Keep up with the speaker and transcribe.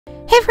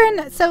Hey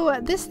everyone, so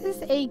this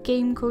is a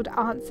game called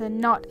Answer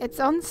Not. It's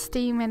on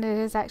Steam and it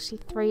is actually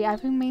free.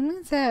 I've been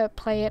meaning to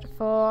play it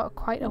for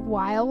quite a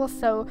while,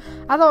 so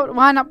I thought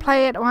why not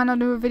play it, why not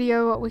do a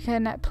video, we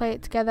can play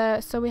it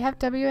together. So we have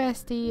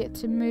WSD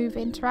to move,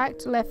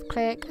 interact, left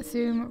click,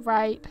 zoom,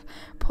 right,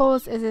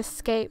 pause is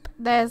escape.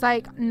 There's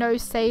like no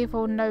save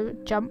or no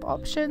jump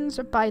options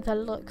by the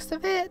looks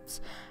of it.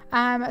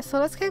 So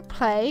let's go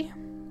play.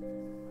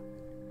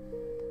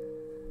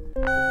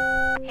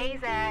 Hey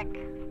Zach.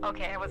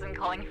 Okay, I wasn't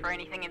calling for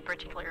anything in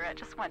particular, I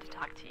just wanted to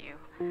talk to you.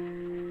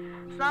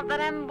 It's not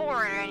that I'm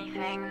bored or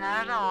anything,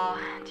 not at all.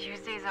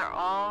 Tuesdays are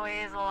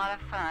always a lot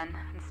of fun.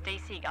 And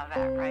Stacy got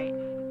that right.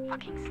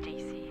 Fucking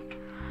Stacy.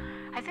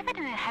 As if I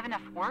didn't have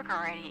enough work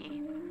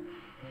already.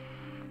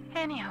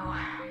 Anywho.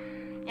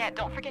 Yeah,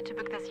 don't forget to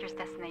book this year's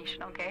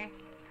destination, okay?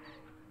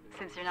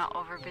 Since you're not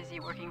over busy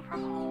working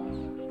from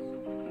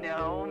home.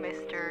 No,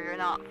 mister, you're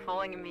not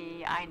fooling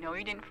me. I know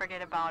you didn't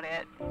forget about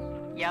it.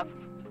 Yep.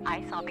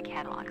 I saw the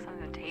catalogs on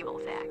the table,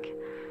 Zach.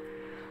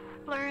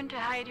 Learn to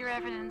hide your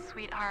evidence,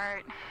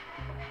 sweetheart.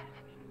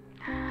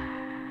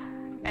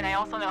 And I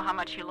also know how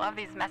much you love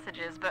these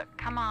messages, but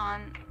come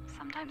on.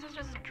 Sometimes I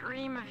just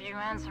dream of you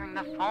answering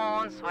the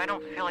phone so I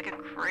don't feel like a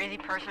crazy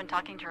person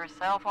talking to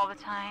herself all the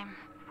time.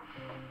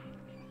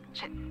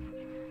 Shit.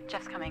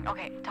 Jeff's coming.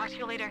 Okay, talk to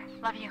you later.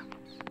 Love you.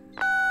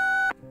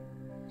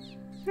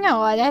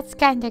 No, that's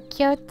kinda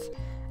cute.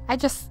 I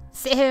just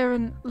sit here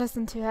and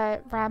listen to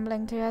her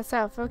rambling to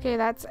herself. Okay,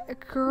 that's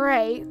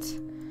great.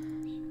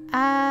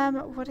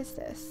 What is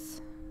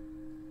this?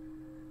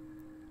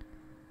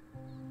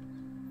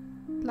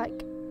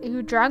 Like, are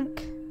you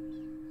drunk?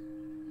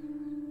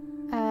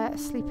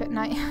 Sleep at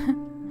night.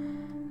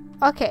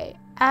 Okay,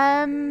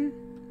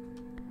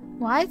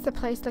 why is the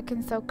place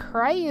looking so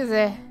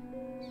crazy?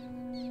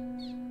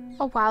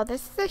 Oh wow,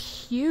 this is a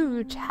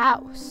huge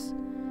house.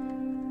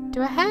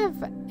 Do I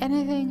have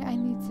anything I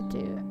need to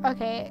do?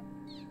 Okay.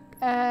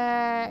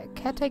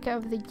 Caretaker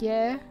of the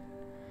year.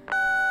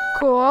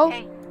 Cool.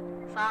 Hey,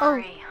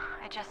 sorry.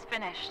 I just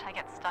finished. I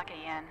get stuck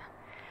again.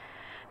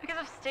 Because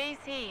of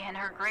Stacy and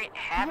her great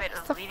habit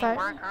of leaving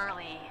work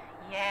early.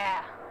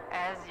 Yeah,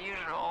 as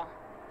usual.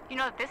 You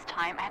know that this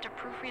time I had to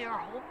proofread her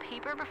whole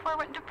paper before I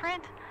went into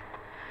print?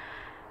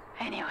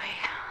 Anyway,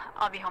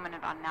 I'll be home in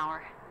about an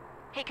hour.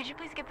 Hey, could you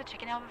please get the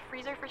chicken out of the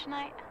freezer for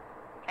tonight?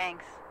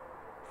 Thanks.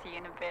 See you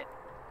in a bit.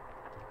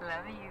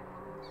 Love you.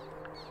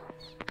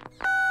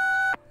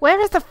 Where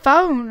is the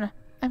phone?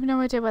 I have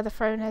no idea where the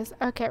phone is.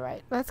 Okay,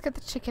 right. Let's get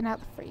the chicken out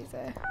the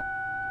freezer.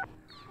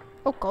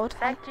 Oh god.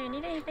 Zach, do you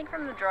need anything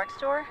from the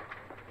drugstore?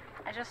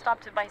 I just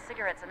stopped to buy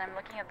cigarettes and I'm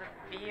looking at the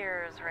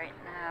beers right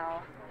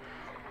now.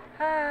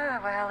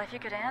 Well, if you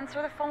could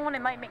answer the phone,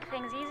 it might make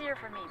things easier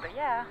for me. But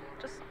yeah,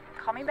 just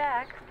call me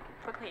back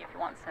quickly if you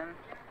want some.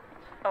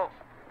 Oh,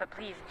 but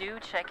please do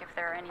check if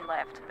there are any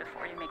left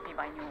before you make me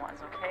buy new ones,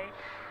 okay?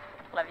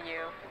 Love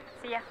you.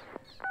 See ya.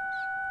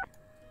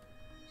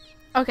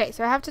 Okay,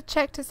 so I have to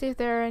check to see if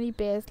there are any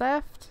beers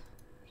left.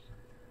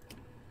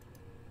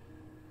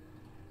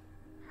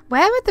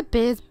 Where would the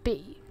beers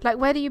be? Like,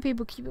 where do you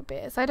people keep your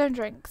beers? I don't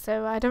drink,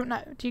 so I don't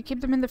know. Do you keep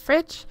them in the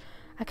fridge?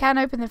 I can't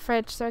open the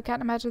fridge, so I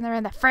can't imagine they're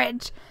in the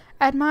fridge.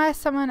 Admire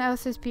someone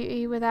else's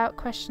beauty without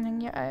questioning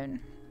your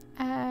own.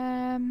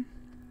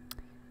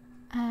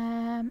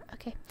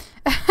 Okay.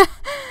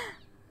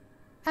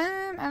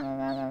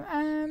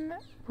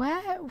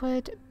 Where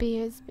would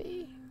beers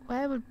be?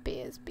 Where would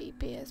beers be?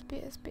 Beers.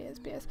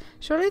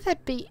 Surely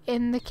they'd be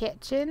in the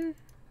kitchen.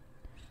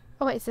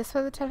 Oh wait, is this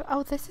where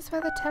the this is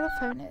where the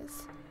telephone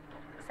is.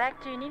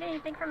 Zach, do you need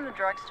anything from the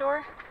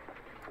drugstore?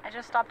 I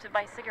just stopped to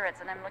buy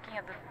cigarettes and I'm looking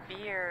at the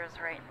beers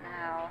right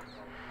now.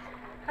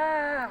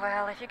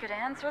 Well, if you could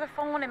answer the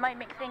phone, it might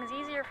make things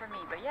easier for me.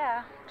 But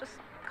yeah, just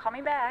call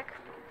me back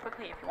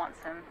quickly if you want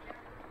some.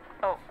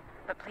 Oh,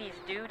 but please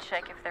do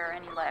check if there are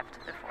any left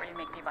before you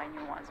make me buy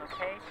new ones,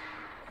 okay?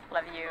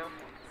 Love you.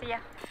 See ya.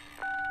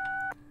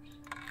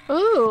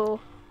 Ooh.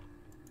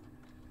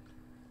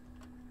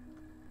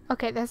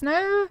 Okay, there's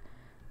no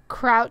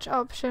crouch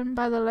option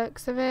by the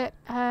looks of it.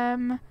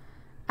 And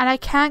I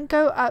can't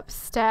go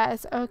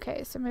upstairs.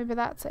 Okay, so maybe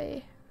that's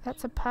a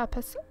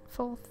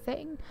purposeful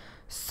thing.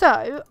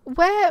 So,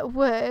 where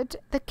would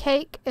the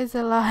cake is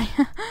a lie?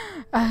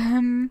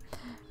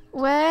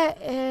 Where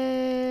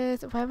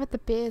would the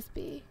beers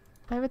be?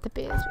 Where would the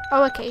beers be?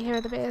 Oh, okay, here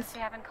are the beers. Since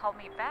you haven't called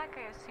me back,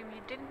 I assume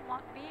you didn't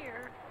want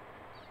beer.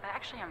 But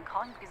actually, I'm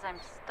calling because I'm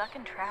stuck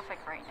in traffic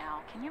right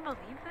now. Can you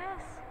believe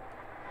this?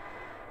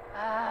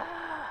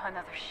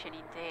 Another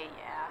shitty day,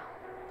 yeah.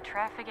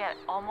 Traffic at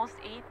almost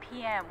 8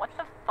 p.m. What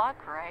the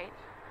fuck, right?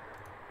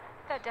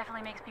 That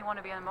definitely makes me want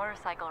to be on a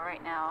motorcycle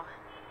right now.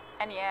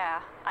 And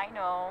yeah, I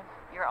know.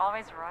 You're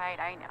always right,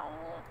 I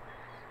know.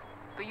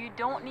 But you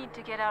don't need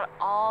to get out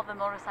all the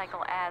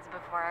motorcycle ads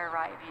before I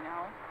arrive, you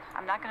know?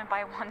 I'm not gonna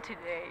buy one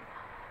today.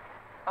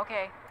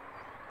 Okay.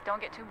 Don't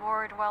get too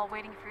bored while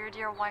waiting for your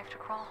dear wife to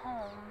crawl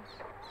home.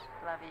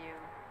 Love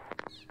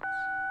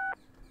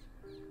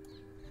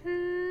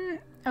you.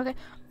 Okay.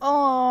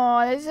 Oh,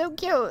 that's so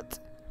cute.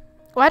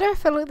 Why do I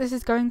feel like this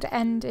is going to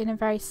end in a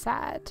very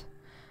sad?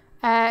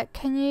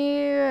 Can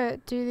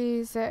you do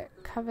these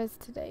covers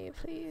today,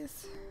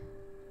 please?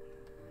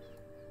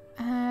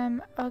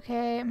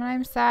 Okay, my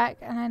name's Zach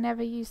and I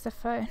never use the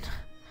phone.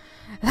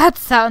 That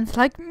sounds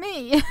like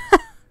me!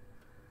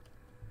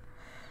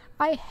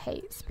 I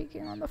hate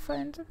speaking on the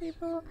phone to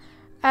people.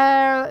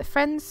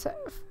 Friends,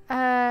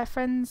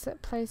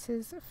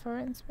 places for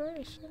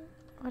inspiration.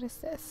 What is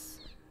this?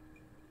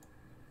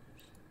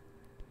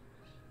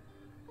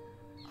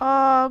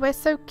 Oh, we're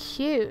so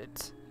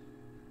cute.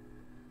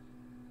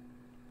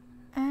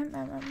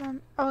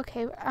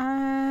 Okay,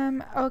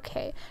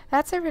 okay.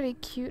 That's a really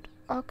cute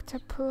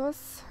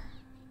octopus.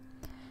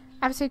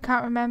 Absolutely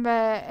can't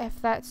remember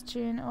if that's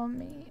June or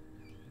me.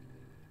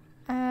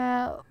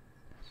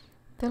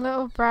 The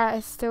little brat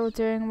is still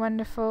doing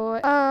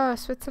wonderful. Oh,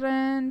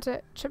 Switzerland,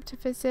 trip to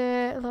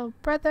visit little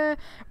brother.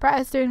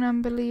 Brat is doing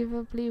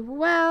unbelievably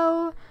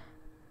well.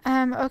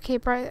 Okay,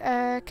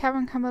 Brat,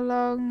 Kevin, come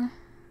along.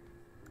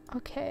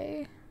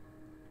 Okay.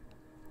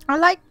 I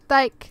like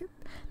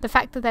the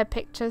fact that they're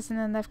pictures and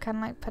then they've kind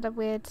of like put a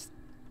weird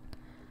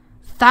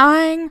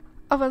thing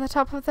over the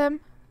top of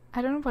them.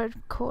 I don't know what it's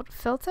called.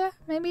 Filter,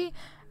 maybe?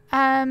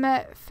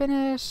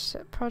 Finish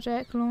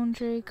project,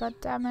 laundry, god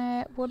damn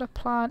it. Water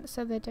plant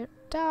so they don't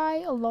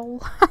die.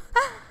 Lol.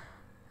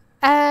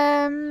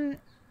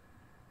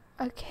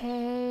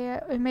 Okay,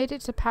 we made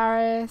it to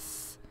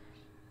Paris.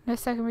 No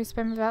second we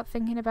spend without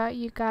thinking about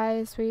you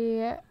guys.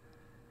 We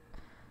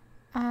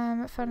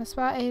found a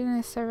spot. Aiden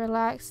is so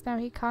relaxed now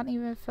he can't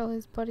even feel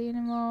his body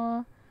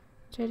anymore.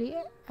 Jodie,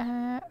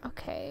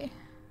 okay.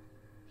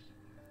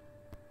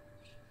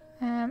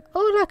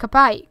 Oh look, a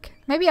bike.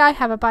 Maybe I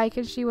have a bike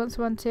and she wants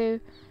one too.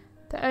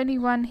 The only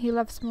one he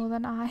loves more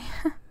than I.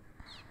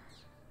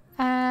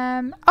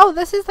 Oh,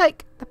 this is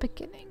like the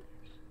beginning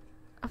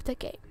of the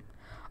game.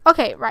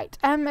 Okay, right.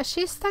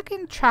 She's stuck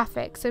in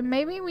traffic, so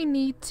maybe we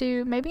need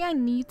to. Maybe I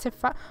need to.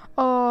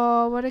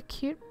 Oh, what a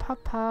cute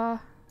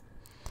papa.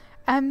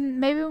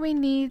 Maybe we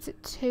need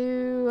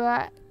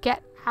to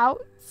get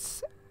out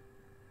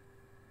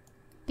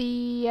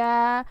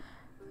the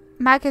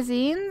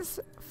magazines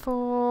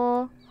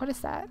for. What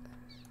is that?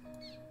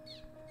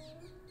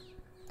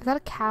 Is that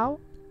a cow?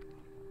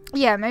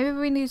 Yeah, maybe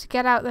we need to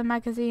get out the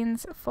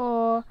magazines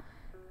for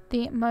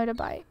the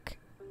motorbike.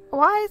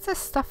 Why is there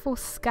stuff all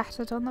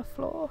scattered on the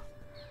floor?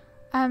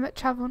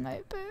 Travel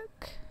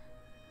notebook.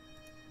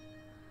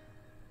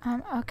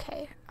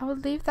 Okay, I will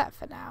leave that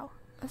for now.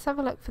 Let's have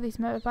a look for these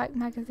motorbike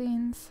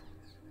magazines.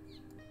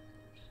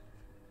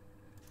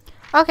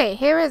 Okay,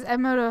 here is a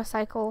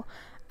motorcycle.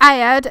 I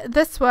add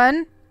this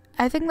one.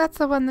 I think that's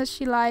the one that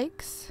she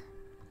likes.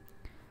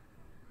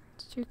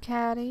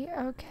 Ducati,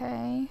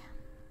 okay.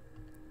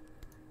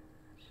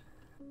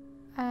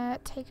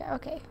 Take it,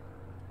 okay.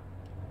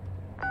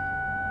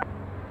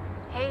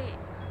 Hey,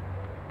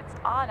 it's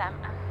odd.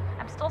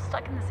 I'm still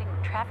stuck in the same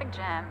traffic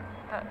jam,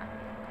 but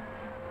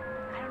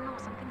I don't know,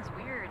 something's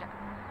weird.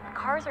 The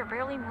cars are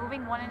barely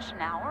moving 1 inch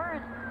an hour,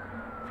 and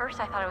first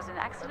I thought it was an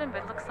accident,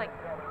 but it looks like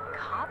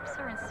cops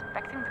are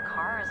inspecting the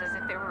cars as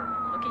if they were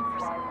looking for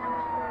someone.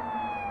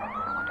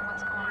 I wonder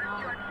what's going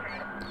on.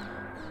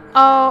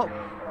 Oh.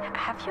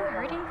 Have you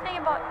heard anything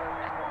about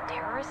a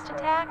terrorist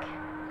attack?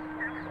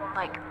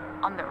 Like,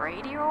 on the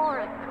radio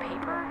or the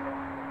paper?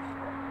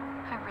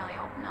 I really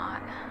hope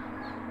not.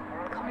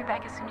 Call me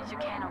back as soon as you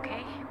can,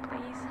 okay?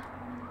 Please?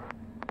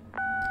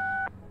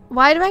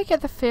 Why do I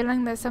get the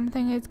feeling that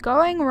something is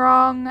going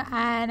wrong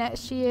and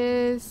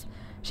she's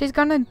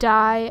gonna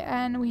die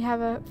and we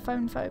have a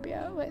phone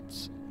phobia,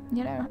 which,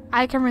 you know,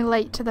 I can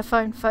relate to the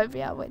phone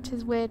phobia, which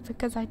is weird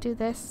because I do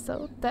this,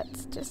 so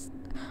that's just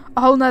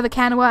a whole nother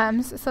can of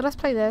worms. So let's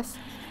play this.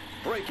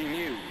 Breaking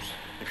news.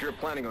 If you're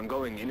planning on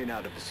going in and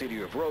out of the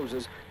City of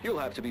Roses, you'll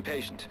have to be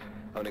patient.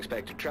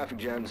 Unexpected traffic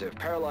jams have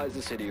paralyzed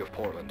the city of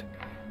Portland.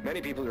 Many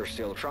people are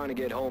still trying to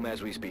get home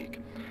as we speak.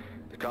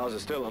 The cause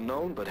is still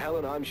unknown, but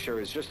Helen, I'm sure,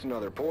 is just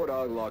another poor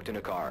dog locked in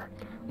a car.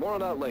 More on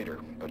that later,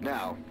 but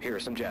now,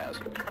 here's some jazz.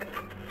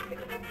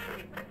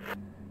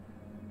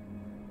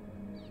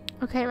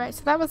 Okay, right,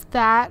 so that was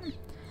that.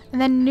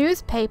 And then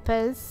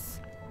newspapers.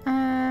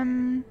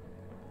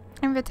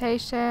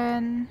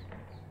 Invitation.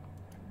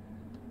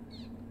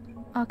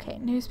 Okay,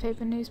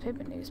 newspaper.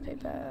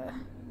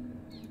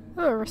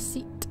 Oh, a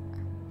receipt.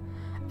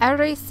 A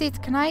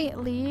receipt. Can I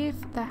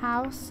leave the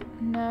house?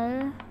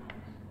 No.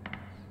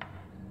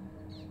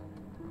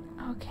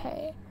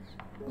 Okay.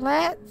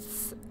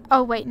 Let's...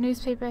 Oh, wait.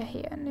 Newspaper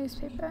here.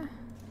 Newspaper.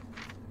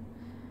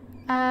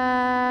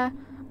 Oh,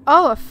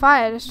 a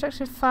fire.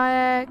 Destructive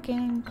fire.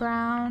 Gaining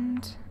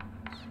ground.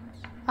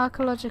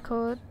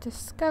 Archaeological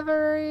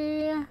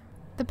discovery.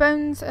 The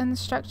bones and the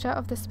structure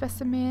of the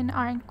specimen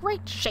are in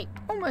great shape,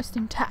 almost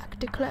intact,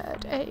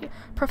 declared a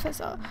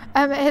professor.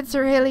 It's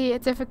really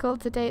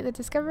difficult to date the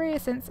discovery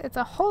since it's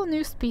a whole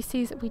new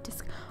species we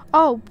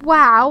Oh,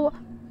 wow!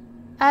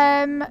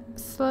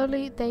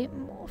 Slowly they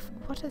morph.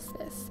 What is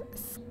this?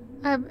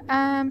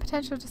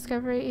 Potential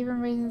discovery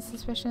even raising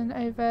suspicion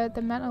over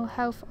the mental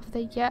health of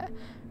the yet.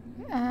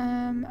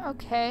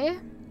 Okay.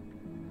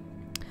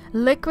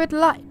 Liquid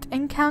light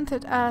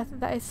encountered Earth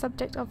that is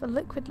subject of a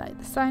liquid light.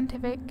 The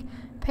scientific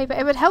paper.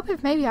 It would help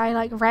if maybe I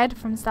like read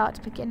from start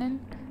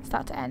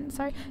to end.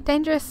 Sorry.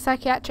 Dangerous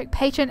psychiatric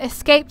patient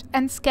escaped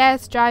and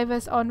scares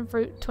drivers on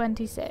Route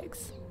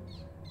 26.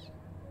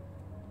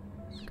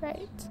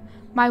 Great.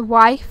 My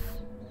wife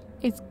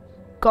is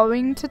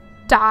going to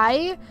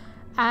die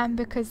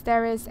because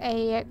there is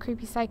a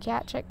creepy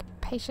psychiatric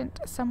patient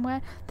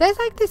somewhere. There's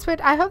like this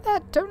weird, I hope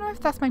that, don't know if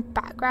that's my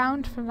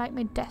background from like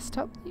my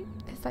desktop.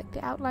 It's like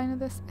the outline of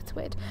this. It's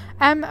weird.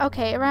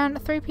 Okay,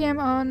 around 3 p.m.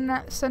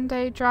 on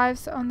Sunday,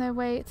 drives on their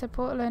way to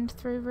Portland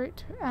through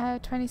Route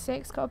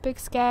 26 got a big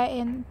scare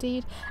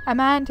indeed. A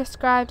man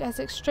described as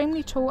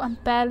extremely tall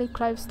and barely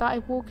clothed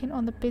started walking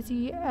on the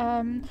busy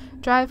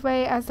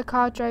driveway as the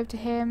car drove to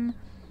him.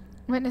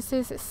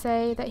 Witnesses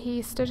say that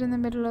he stood in the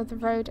middle of the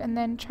road and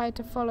then tried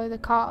to follow the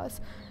cars.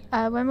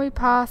 When we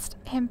passed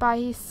him by,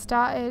 he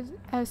stared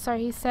at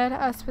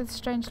us with a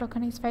strange look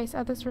on his face.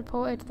 Others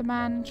reported the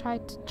man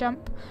tried to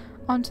jump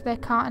onto their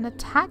car and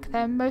attack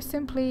them. Most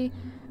simply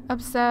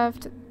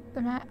observed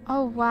the man.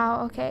 Oh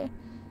wow, okay.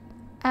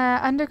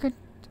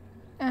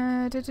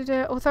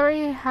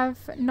 Authorities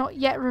have not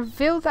yet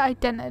revealed the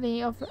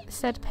identity of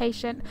said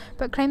patient,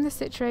 but claim the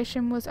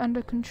situation was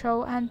under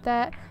control and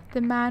that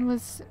the man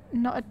was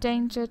not a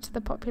danger to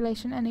the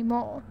population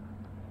anymore.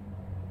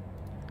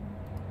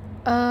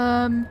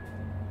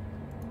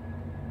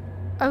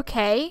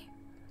 Okay.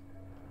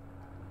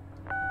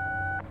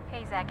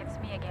 Hey Zach, it's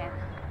me again.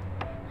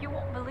 You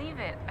won't believe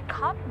it. A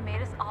cop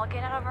made us all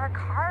get out of our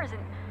cars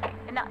and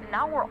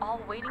now we're all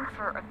waiting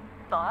for a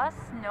bus?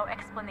 No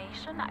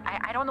explanation?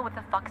 I don't know what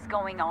the fuck's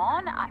going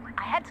on. I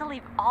had to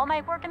leave all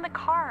my work in the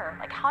car.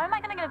 Like, how am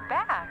I gonna get it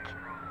back?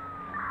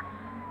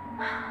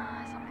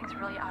 Something's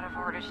really out of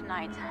order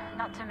tonight.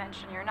 Not to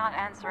mention, you're not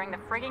answering the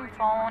frigging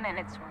phone and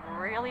it's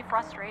really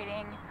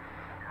frustrating.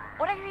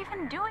 What are you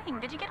even doing?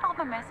 Did you get all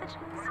the messages?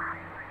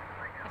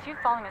 If you're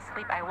falling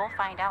asleep, I will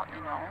find out,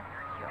 you know.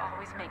 You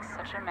always make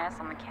such a mess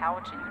on the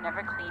couch and you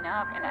never clean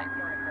up and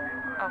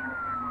oh.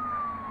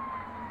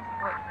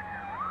 Wait.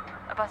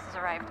 A bus has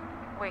arrived.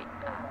 Wait.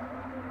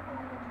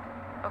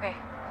 Okay.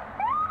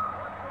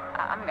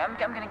 I'm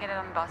gonna get it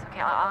on the bus. Okay,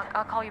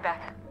 I'll call you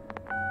back.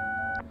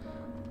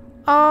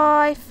 Oh,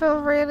 I feel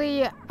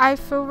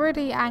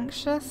really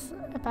anxious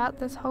about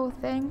this whole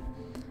thing.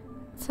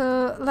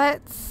 So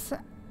let's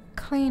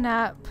clean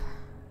up.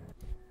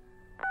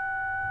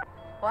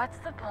 What's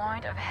the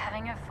point of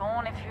having a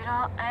phone if you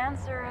don't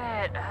answer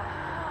it?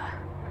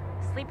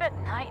 Sleep at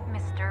night,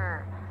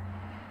 mister.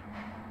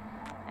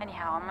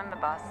 Anyhow, I'm on the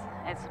bus.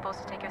 It's supposed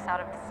to take us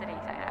out of the city.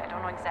 I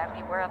don't know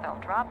exactly where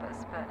they'll drop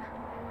us, but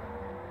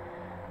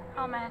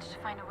I'll manage to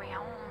find a way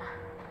home.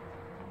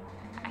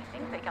 I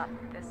think they got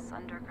this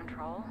under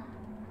control.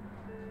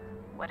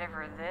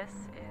 Whatever this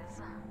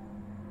is.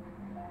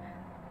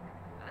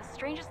 The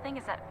strangest thing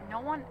is that no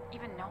one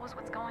even knows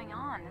what's going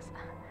on.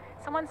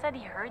 Someone said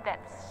he heard that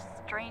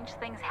strange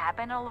things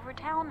happen all over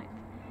town.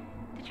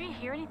 Did you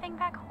hear anything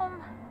back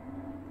home?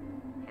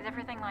 Is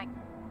everything, like,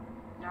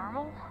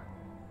 normal?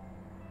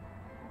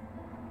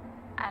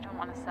 I don't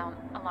want to sound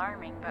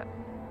alarming, but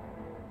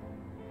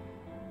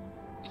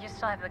you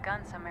still have the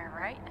gun somewhere,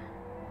 right?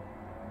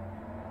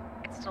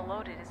 It's still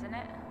loaded, isn't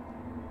it?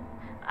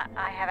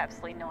 I have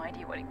absolutely no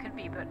idea what it could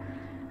be, but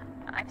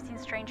I've seen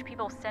strange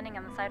people standing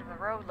on the side of the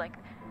road, like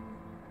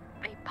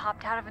they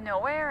popped out of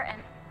nowhere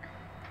and...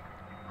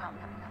 well,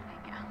 nothing.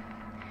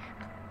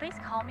 Please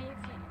call me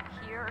if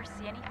you hear or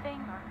see anything,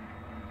 or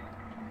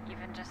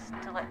even just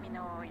to let me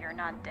know you're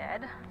not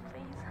dead,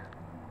 please.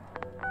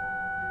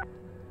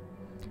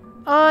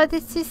 Oh,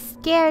 this is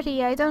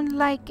scary. I don't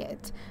like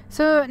it.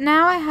 So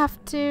now I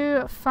have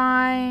to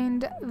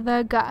find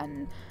the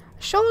gun.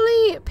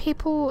 Surely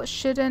people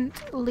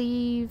shouldn't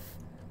leave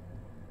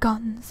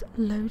guns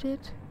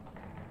loaded.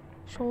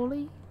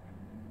 Surely.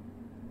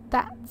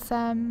 That's,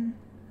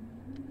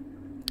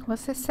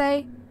 what's this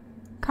say?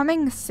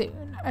 Coming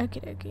soon.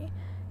 Okie dokie.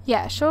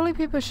 Yeah, surely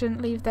people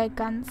shouldn't leave their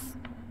guns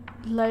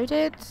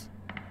loaded.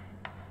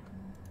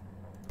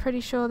 Pretty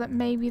sure that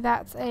maybe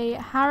that's a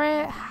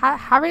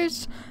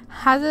Harris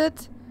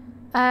hazard.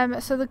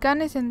 So the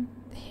gun is in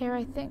here,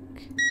 I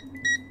think.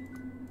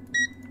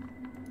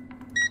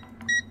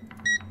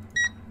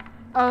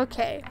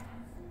 Okay.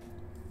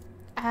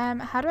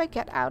 How do I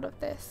get out of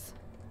this?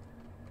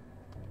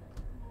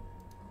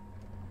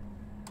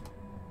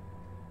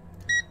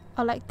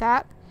 Oh, like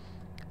that.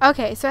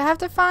 Okay, so I have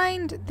to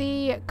find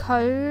the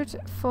code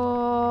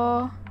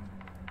for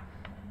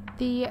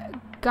the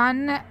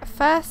gun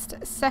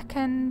first,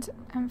 second,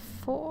 and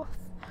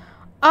fourth.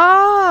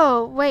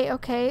 Oh, wait,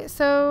 okay.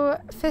 So,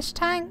 fish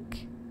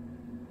tank.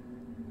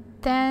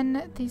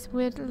 Then these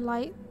weird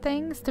light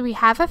things. Do we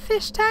have a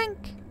fish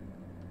tank?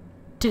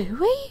 Do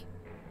we?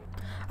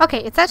 Okay,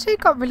 it's actually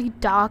got really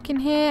dark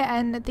in here,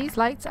 and these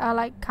lights are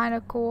like kind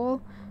of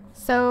cool.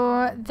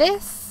 So,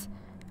 this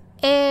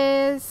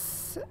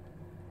is...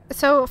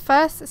 So,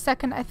 first,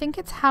 second, I think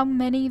it's how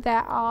many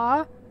there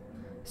are.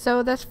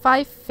 So, there's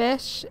 5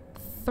 fish,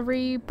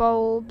 3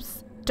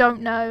 bulbs,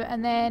 don't know.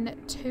 And then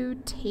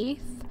 2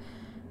 teeth.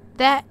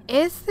 There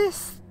is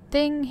this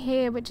thing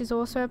here which is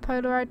also a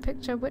Polaroid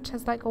picture which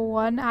has like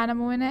 1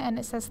 animal in it and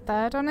it says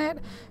 3rd on it.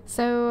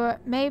 So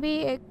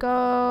maybe it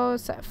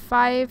goes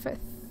 5,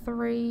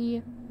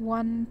 3,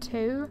 1,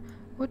 2.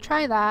 We'll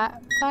try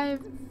that.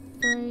 5,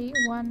 3,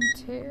 1,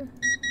 2.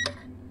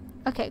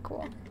 Okay,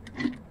 cool.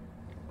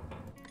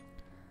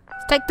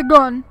 Let's take the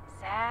gun.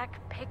 Zach,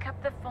 pick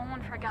up the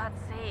phone for God's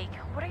sake.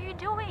 What are you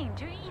doing?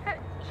 Do you even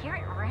hear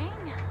it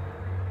ring?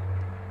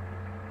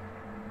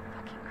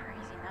 Fucking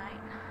crazy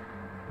night.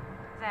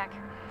 Zach,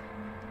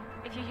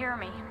 if you hear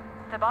me,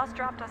 the boss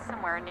dropped us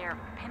somewhere near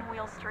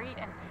Pinwheel Street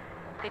and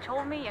they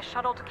told me a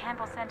shuttle to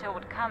Campo Santo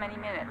would come any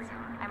minute.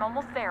 I'm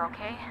almost there,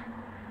 okay?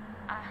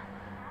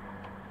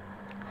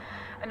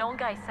 An old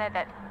guy said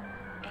that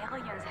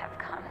aliens have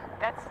come.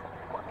 That's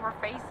what we're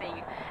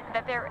facing.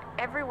 That they're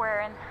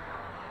everywhere and...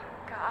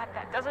 God,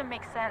 that doesn't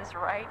make sense,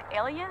 right?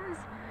 Aliens?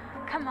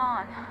 Come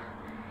on.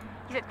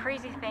 He said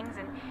crazy things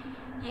and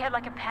he had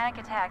like a panic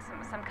attack.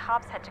 Some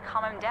cops had to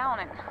calm him down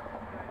and...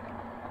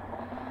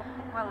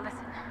 Well,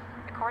 listen.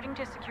 According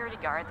to a security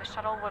guard, the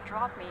shuttle will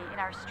drop me in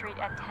our street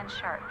at 10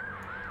 sharp.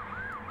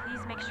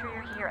 Please make sure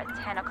you're here at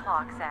 10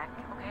 o'clock, Zach,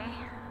 okay?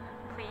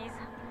 Please.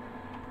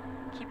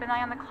 Keep an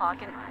eye on the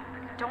clock and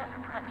don't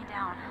let me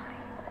down.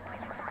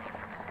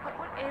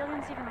 What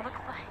aliens even look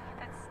like?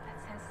 That's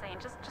insane.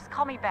 Just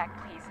call me back,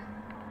 please.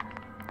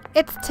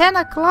 It's 10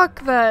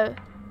 o'clock though.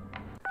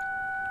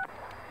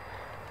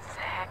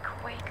 Zach,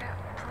 wake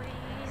up,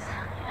 please.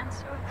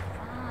 Answer the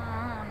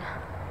phone.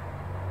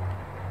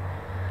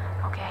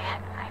 Okay,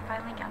 I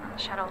finally got on the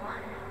shuttle.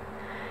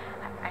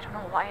 I don't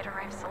know why it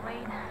arrived so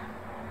late.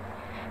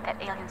 That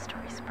alien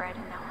story spread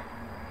and now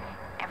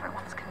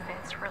everyone's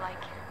convinced we're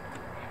like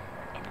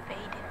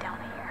invaded down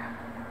here.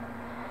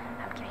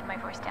 I'm keeping my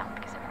voice down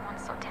because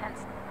everyone's so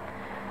tense.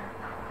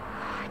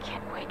 I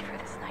can't wait for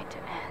this night to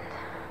end.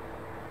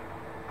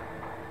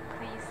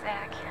 Please,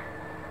 Zach,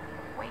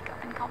 wake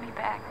up and call me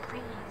back,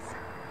 please.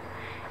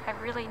 I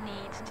really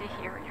need to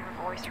hear your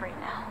voice right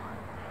now.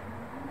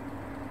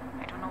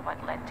 I don't know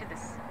what led to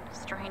this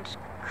strange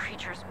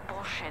creature's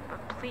bullshit,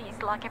 but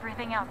please lock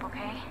everything up,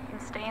 okay?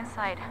 And stay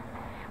inside.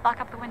 Lock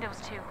up the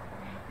windows too.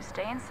 You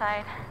stay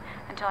inside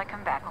until I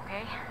come back,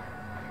 okay?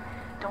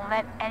 Don't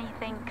let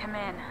anything come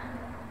in.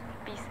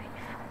 Be safe.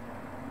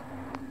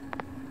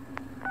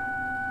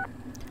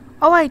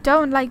 Oh, I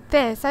don't like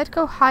this. I'd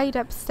go hide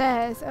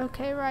upstairs.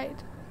 Okay,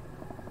 right.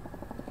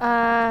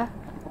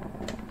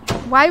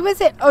 Why was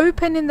it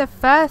open in the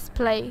first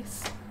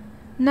place?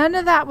 None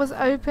of that was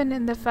open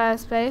in the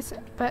first place,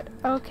 but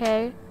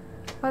okay.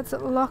 Let's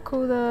lock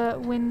all the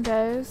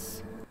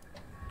windows.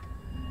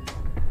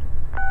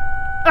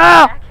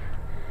 Ah!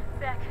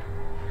 Zach,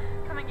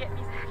 come and get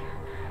me, Zach.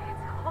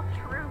 It's all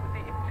true.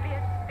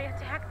 They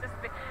attacked us.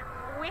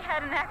 We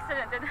had an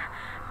accident and...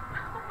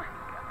 Oh my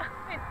God.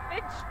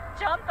 They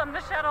jumped on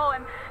the shuttle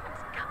and...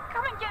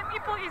 Come and get me,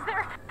 please.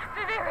 They're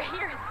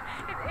here.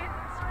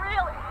 It's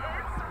real.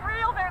 It's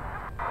real. They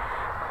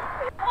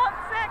want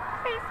Zach.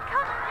 Please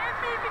come and get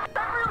me because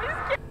I'm really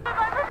scared and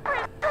I'm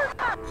afraid.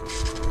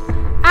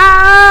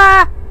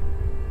 Ah!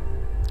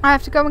 I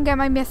have to go and get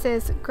my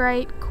missus.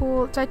 Great,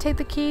 cool. Do I take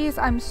the keys?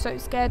 I'm so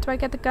scared. Do I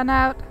get the gun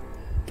out?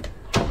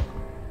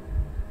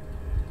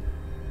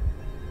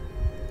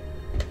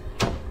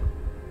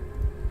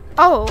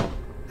 Oh,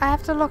 I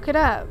have to lock it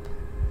up.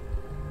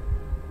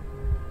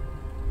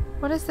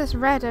 What is this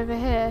red over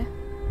here?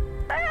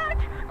 Zach,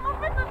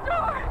 open the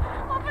door!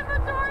 Open the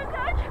door,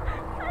 Zach!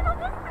 I don't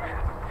want to...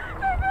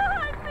 They're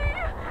behind me!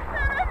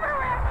 They're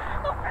everywhere!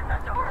 Open the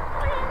door,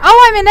 please! Oh,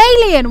 I'm an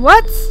alien!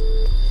 What?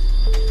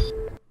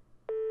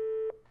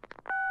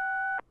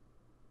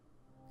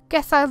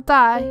 Guess I'll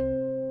die.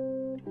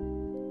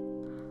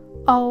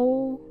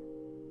 Oh.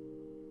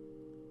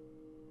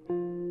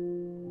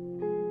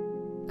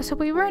 So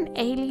we were an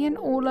alien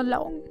all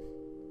along.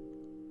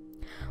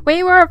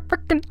 We were a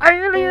freaking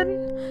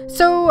alien!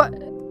 So,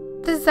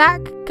 the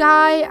Zach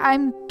guy,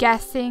 I'm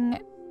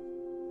guessing,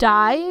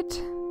 died?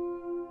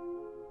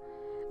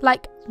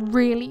 Like,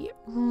 really,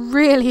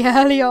 really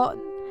early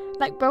on.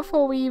 Like,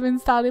 before we even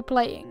started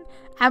playing.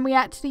 And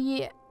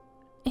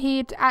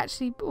he'd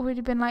actually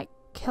already been, like,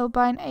 killed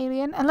by an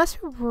alien.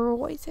 Unless we were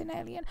always an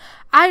alien.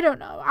 I don't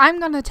know. I'm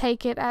gonna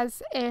take it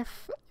as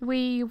if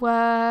we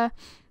were...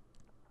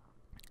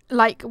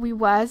 like we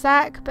were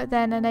Zach, but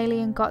then an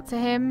alien got to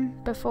him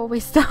before we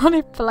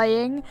started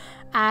playing,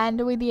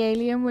 and we the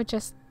alien were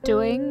just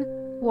doing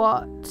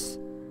what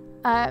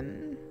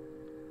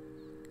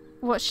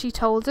she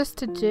told us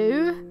to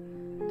do,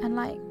 and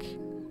like,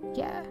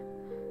 yeah.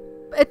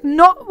 It's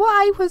not what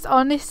I was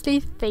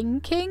honestly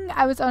thinking.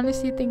 I was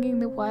honestly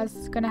thinking the worst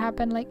was gonna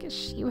happen, like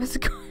she was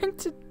going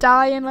to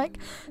die in like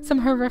some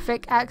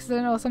horrific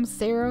accident or some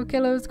serial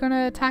killer was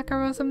gonna attack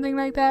her or something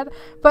like that.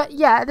 But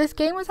yeah, this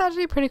game was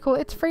actually pretty cool.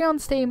 It's free on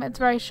Steam. It's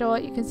very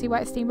short. You can see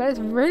why it's Steam, but it's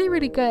really,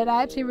 really good.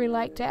 I actually really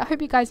liked it. I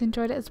hope you guys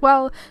enjoyed it as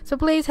well. So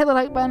please hit the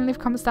like button, leave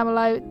comments down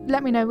below.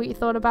 Let me know what you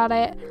thought about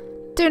it.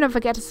 Do not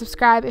forget to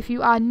subscribe if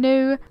you are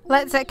new.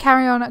 Let's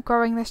carry on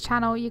growing this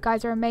channel. You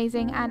guys are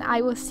amazing, and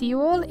I will see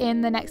you all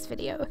in the next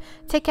video.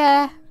 Take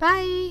care.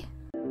 Bye.